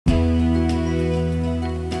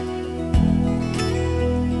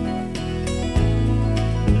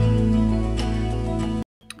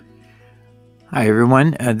Hi,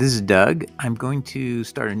 everyone. This is Doug. I'm going to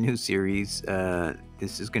start a new series.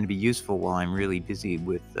 This is going to be useful while I'm really busy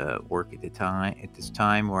with work at this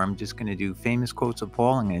time, where I'm just going to do famous quotes of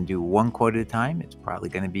Paul. I'm going to do one quote at a time. It's probably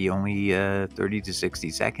going to be only 30 to 60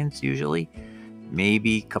 seconds, usually,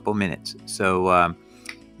 maybe a couple minutes. So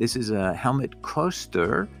this is Helmut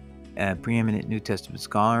Koester, a preeminent New Testament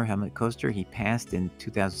scholar. Helmut Koester, he passed in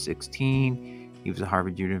 2016. He was a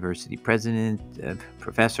Harvard University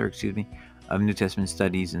professor, of New Testament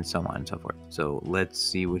studies and so on and so forth. So let's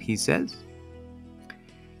see what he says.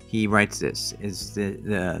 He writes this. This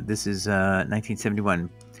is 1971.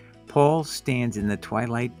 Paul stands in the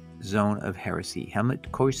twilight zone of heresy.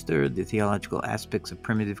 Helmut Koester, The Theological Aspects of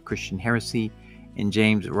Primitive Christian Heresy, and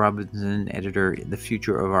James Robinson, editor, The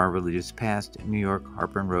Future of Our Religious Past, New York,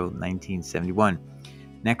 Harper and Row, 1971.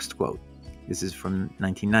 Next quote. This is from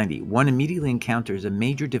 1990. One immediately encounters a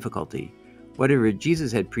major difficulty. Whatever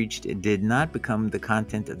Jesus had preached did not become the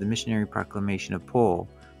content of the missionary proclamation of Paul,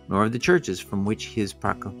 nor of the churches from which his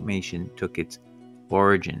proclamation took its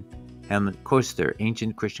origin. Helmut Koester,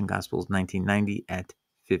 Ancient Christian Gospels, 1990 at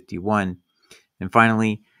 51. And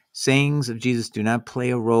finally, sayings of Jesus do not play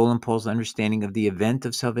a role in Paul's understanding of the event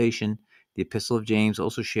of salvation. The Epistle of James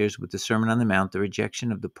also shares with the Sermon on the Mount the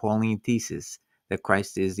rejection of the Pauline thesis that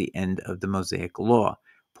Christ is the end of the Mosaic law.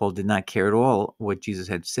 Paul did not care at all what Jesus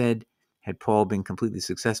had said. Had Paul been completely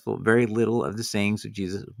successful, very little of the sayings of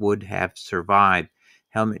Jesus would have survived.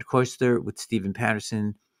 Helmut Koester with Stephen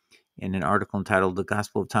Patterson in an article entitled The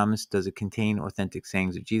Gospel of Thomas, Does It Contain Authentic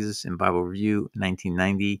Sayings of Jesus? In Bible Review,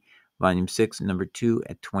 1990, Volume 6, Number 2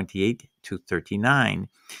 at 28 to 39.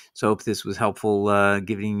 So I hope this was helpful,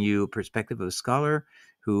 giving you a perspective of a scholar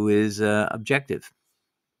who is objective.